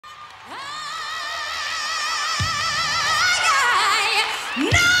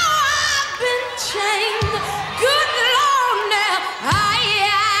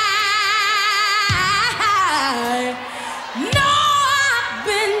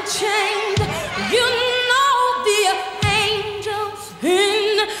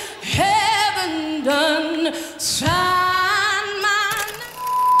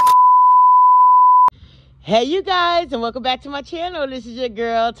Hey you guys, and welcome back to my channel. This is your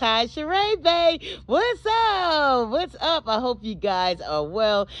girl TyeSheree, babe. What's up? What's up? I hope you guys are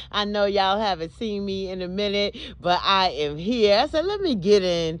well. I know y'all haven't seen me in a minute, but I am here. So let me get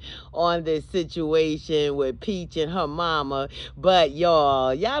in on this situation with Peach and her mama. But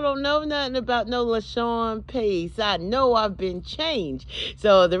y'all don't know nothing about no LaShawn Pace. I know I've been changed.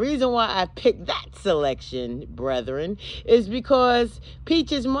 So the reason why I picked that selection, brethren, is because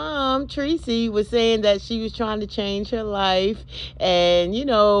Peach's mom, Treasy, was saying that she was trying to change her life and,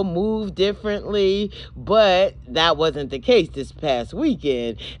 move differently. But that wasn't the case this past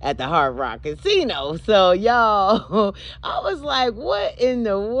weekend at the Hard Rock Casino. So, y'all, I was like, what in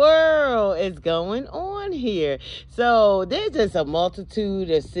the world is going on here? So, there's just a multitude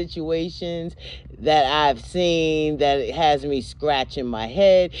of situations that I've seen that it has me scratching my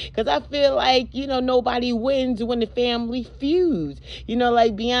head, because I feel like, nobody wins when the family feuds,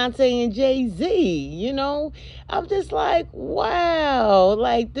 like Beyonce and Jay-Z, I'm just like, wow,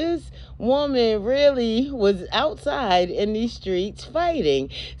 like this woman really was outside in these streets fighting.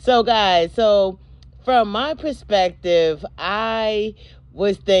 So guys, from my perspective, I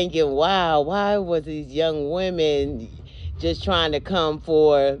was thinking, wow, why was these young women just trying to come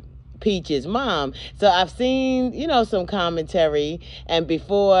for Peach's mom? So I've seen, some commentary, and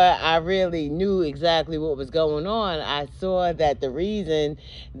before I really knew exactly what was going on, I saw that the reason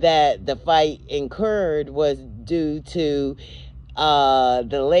that the fight incurred was due to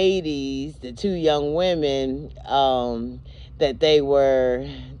the ladies, the two young women, that they were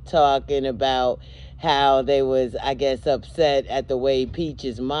talking about how they was, I guess, upset at the way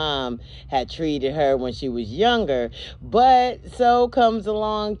Peach's mom had treated her when she was younger. But so comes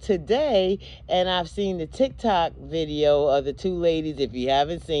along today, and I've seen the TikTok video of the two ladies. If you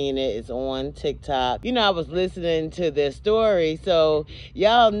haven't seen it, it's on TikTok. I was listening to their story, so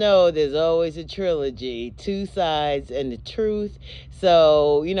y'all know there's always a trilogy, two sides and the truth.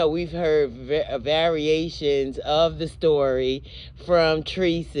 So, we've heard variations of the story from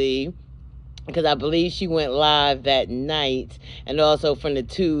Treasy, because I believe she went live that night, and also from the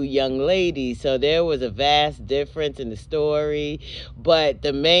two young ladies. So there was a vast difference in the story, but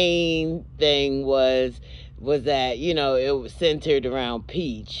the main thing was that, it was centered around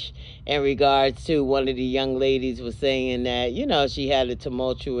Peach, in regards to one of the young ladies was saying that, she had a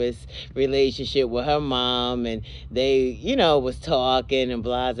tumultuous relationship with her mom, and they, was talking and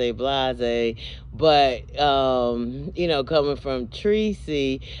blase, blase. But, coming from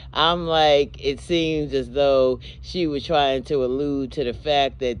Treasy, I'm like, it seems as though she was trying to allude to the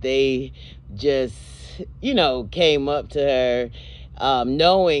fact that they just, came up to her,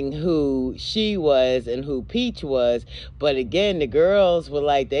 knowing who she was and who Peach was. But again, the girls were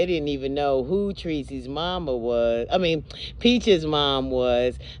like, they didn't even know who Treasy's mama was. Peach's mom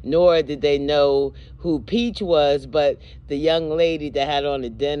was, nor did they know who Peach was. But the young lady that had on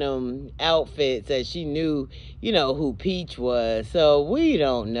the denim outfit said she knew, who Peach was. So we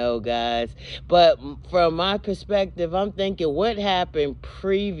don't know, guys. But from my perspective, I'm thinking, what happened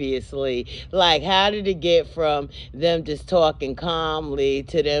previously? Like, how did it get from them just talking calmly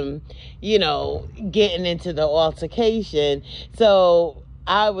to them, getting into the altercation? So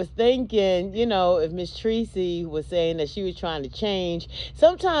I was thinking, if Miss Treasy was saying that she was trying to change,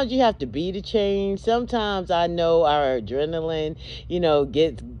 sometimes you have to be the change. Sometimes I know our adrenaline,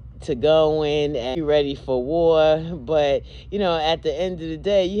 gets to going and be ready for war. But, at the end of the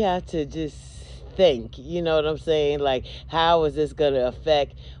day, you have to just think, you know what I'm saying? Like, how is this going to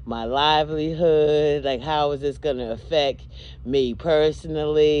affect my livelihood? Like, how is this going to affect me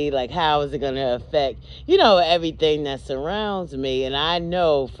personally? Like, how is it going to affect, everything that surrounds me? And I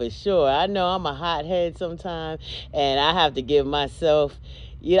know for sure, I'm a hothead sometimes, and I have to give myself,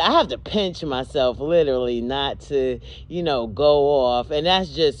 I have to pinch myself literally not to, go off. And that's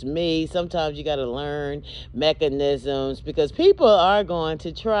just me. Sometimes you got to learn mechanisms, because people are going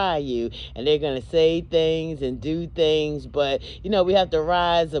to try you, and they're going to say things and do things. But, we have to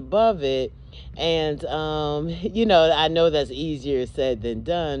rise above it. And, I know that's easier said than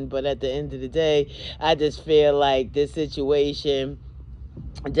done. But at the end of the day, I just feel like this situation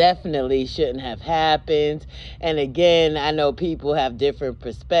definitely shouldn't have happened. And again, I know people have different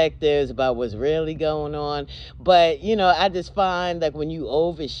perspectives about what's really going on, but I just find like when you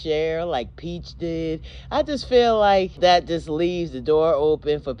overshare like Peach did, I just feel like that just leaves the door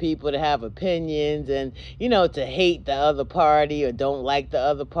open for people to have opinions and to hate the other party or don't like the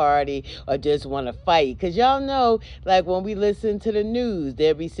other party or just want to fight. Because y'all know, like when we listen to the news,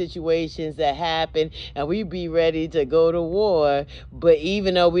 there be situations that happen and we be ready to go to war, but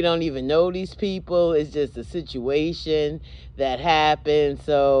even though we don't even know these people, it's just a situation that happened.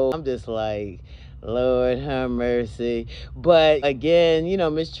 So I'm just like, Lord have mercy. But again,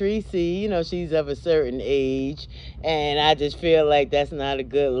 Miss Tracy, she's of a certain age, and I just feel like that's not a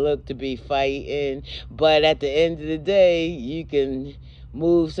good look to be fighting. But at the end of the day, you can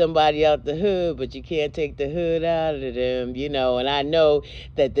move somebody out the hood, but you can't take the hood out of them, and I know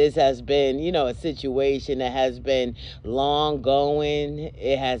that this has been, a situation that has been long going.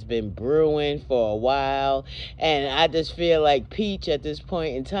 It has been brewing for a while, and I just feel like Peach at this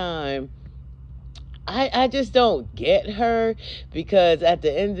point in time, I just don't get her, because at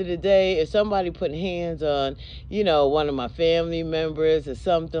the end of the day, if somebody put hands on, one of my family members or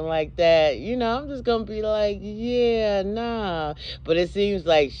something like that, I'm just going to be like, yeah, nah. But it seems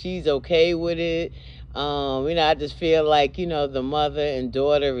like she's okay with it. I just feel like, the mother and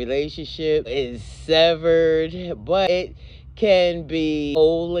daughter relationship is severed, but it can be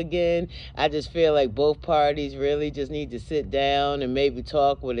whole again. I just feel like both parties really just need to sit down and maybe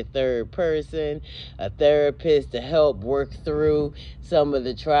talk with a third person, a therapist, to help work through some of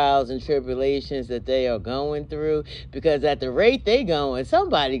the trials and tribulations that they are going through. Because at the rate they going,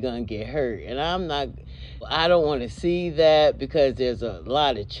 somebody gonna get hurt. And I don't want to see that, because there's a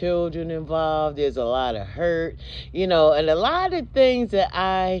lot of children involved. There's a lot of hurt, and a lot of things that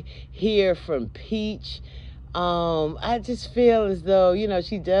I hear from Peach. I just feel as though,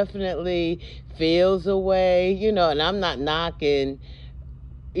 she definitely feels a way, and I'm not knocking,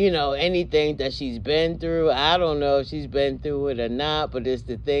 anything that she's been through. I don't know if she's been through it or not, but it's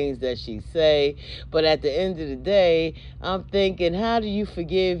the things that she say. But at the end of the day, I'm thinking, how do you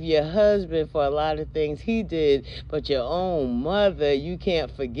forgive your husband for a lot of things he did, but your own mother, you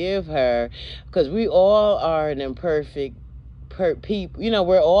can't forgive her? Because we all are an imperfect people,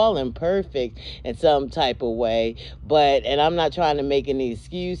 we're all imperfect in some type of way. And I'm not trying to make any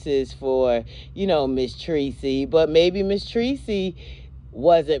excuses for, Miss Tracy, but maybe Miss Tracy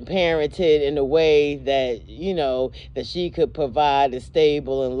wasn't parented in a way that, that she could provide a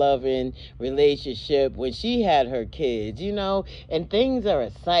stable and loving relationship when she had her kids, and things are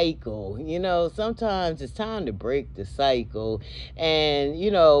a cycle, sometimes it's time to break the cycle. And,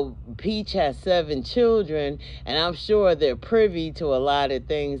 Peach has 7 children, and I'm sure they're privy to a lot of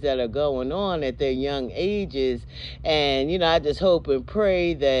things that are going on at their young ages. And, I just hope and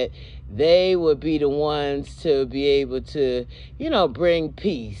pray that they would be the ones to be able to, bring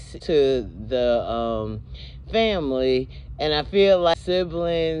peace to the family. And I feel like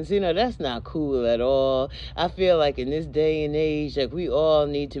siblings, that's not cool at all. I feel like in this day and age, like we all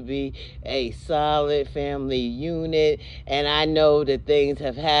need to be a solid family unit. And I know that things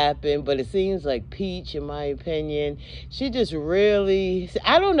have happened, but it seems like Peach, in my opinion, she just really,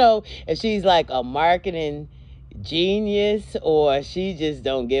 I don't know if she's like a marketing genius or she just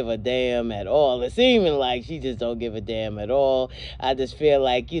don't give a damn at all. It's seeming like she just don't give a damn at all. I just feel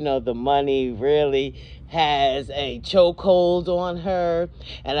like, the money really has a chokehold on her,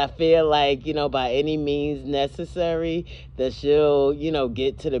 and I feel like, by any means necessary, that she'll,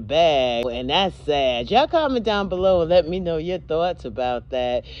 get to the bag. And that's sad. Y'all comment down below and let me know your thoughts about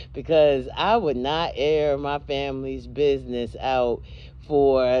that, because I would not air my family's business out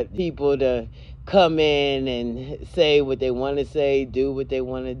for people to come in and say what they want to say, do what they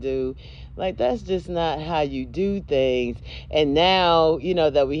want to do. Like, that's just not how you do things. And now,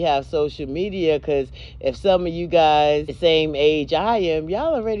 that we have social media, because if some of you guys the same age I am,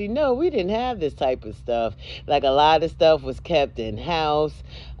 y'all already know we didn't have this type of stuff. Like, a lot of stuff was kept in house.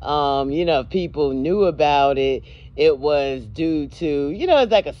 If people knew about it, it was due to,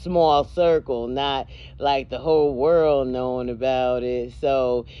 it's like a small circle, not like the whole world knowing about it.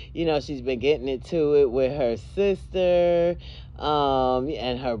 So, she's been getting into it with her sister,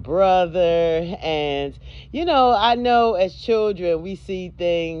 and her brother. And, I know as children, we see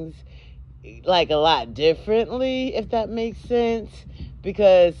things like a lot differently, if that makes sense.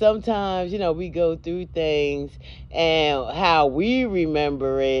 Because sometimes, we go through things and how we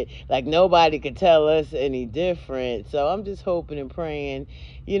remember it, like nobody could tell us any different. So I'm just hoping and praying,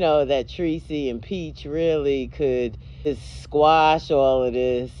 that Tracy and Peach really could just squash all of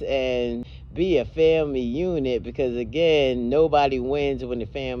this and be a family unit, because again, nobody wins when the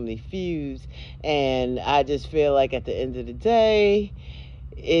family feuds. And I just feel like at the end of the day,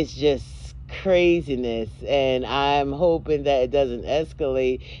 it's just craziness, and I'm hoping that it doesn't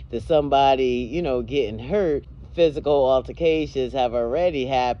escalate to somebody, getting hurt. Physical altercations have already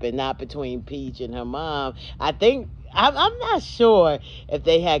happened, not between Peach and her mom. I think I'm not sure if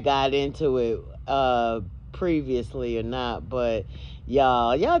they had got into it previously or not, but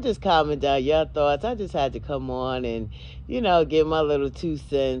y'all just comment down your thoughts. I just had to come on and give my little 2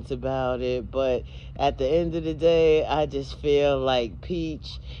 cents about it. But at the end of the day, I just feel like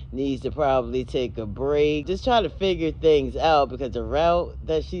Peach needs to probably take a break, just try to figure things out, because the route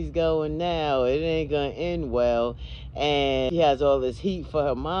that she's going now, it ain't gonna end well. And she has all this heat for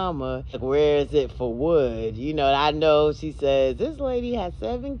her mama. Like, where is it for Wood? I know she says this lady has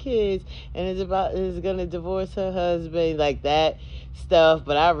 7 kids and is gonna divorce her husband, like that stuff.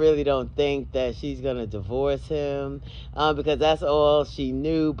 But I really don't think that she's gonna divorce him, because that's all she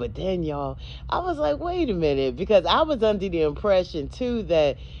knew. But then, y'all, I was like, wait a minute, because I was under the impression too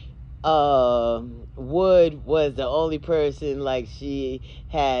that Wood was the only person like she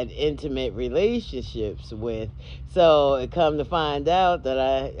had intimate relationships with. So it come to find out that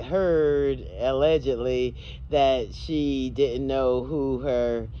I heard allegedly that she didn't know who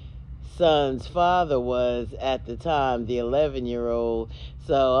her son's father was at the time, the 11-year-old.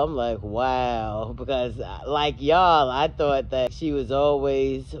 So I'm like, wow, because like y'all, I thought that she was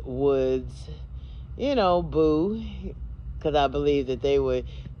always Wood's, boo, because I believe that they were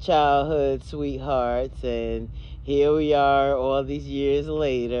childhood sweethearts, and here we are all these years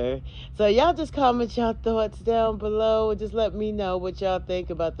later. So y'all just comment your thoughts down below and just let me know what y'all think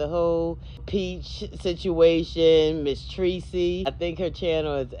about the whole Peach situation, Miss Treasy. I think her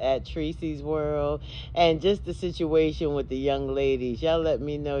channel is at Treasy's World. And just the situation with the young ladies. Y'all let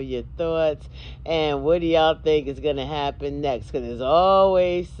me know your thoughts, and what do y'all think is going to happen next, because there's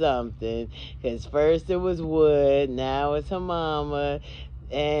always something. Because first it was Wood, now it's her mama,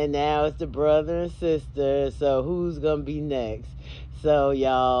 and now it's the brother and sister. So who's gonna be next? So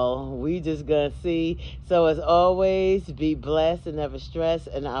y'all, we just gonna see. So as always, be blessed and never stress,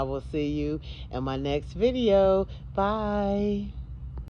 and I will see you in my next video. Bye.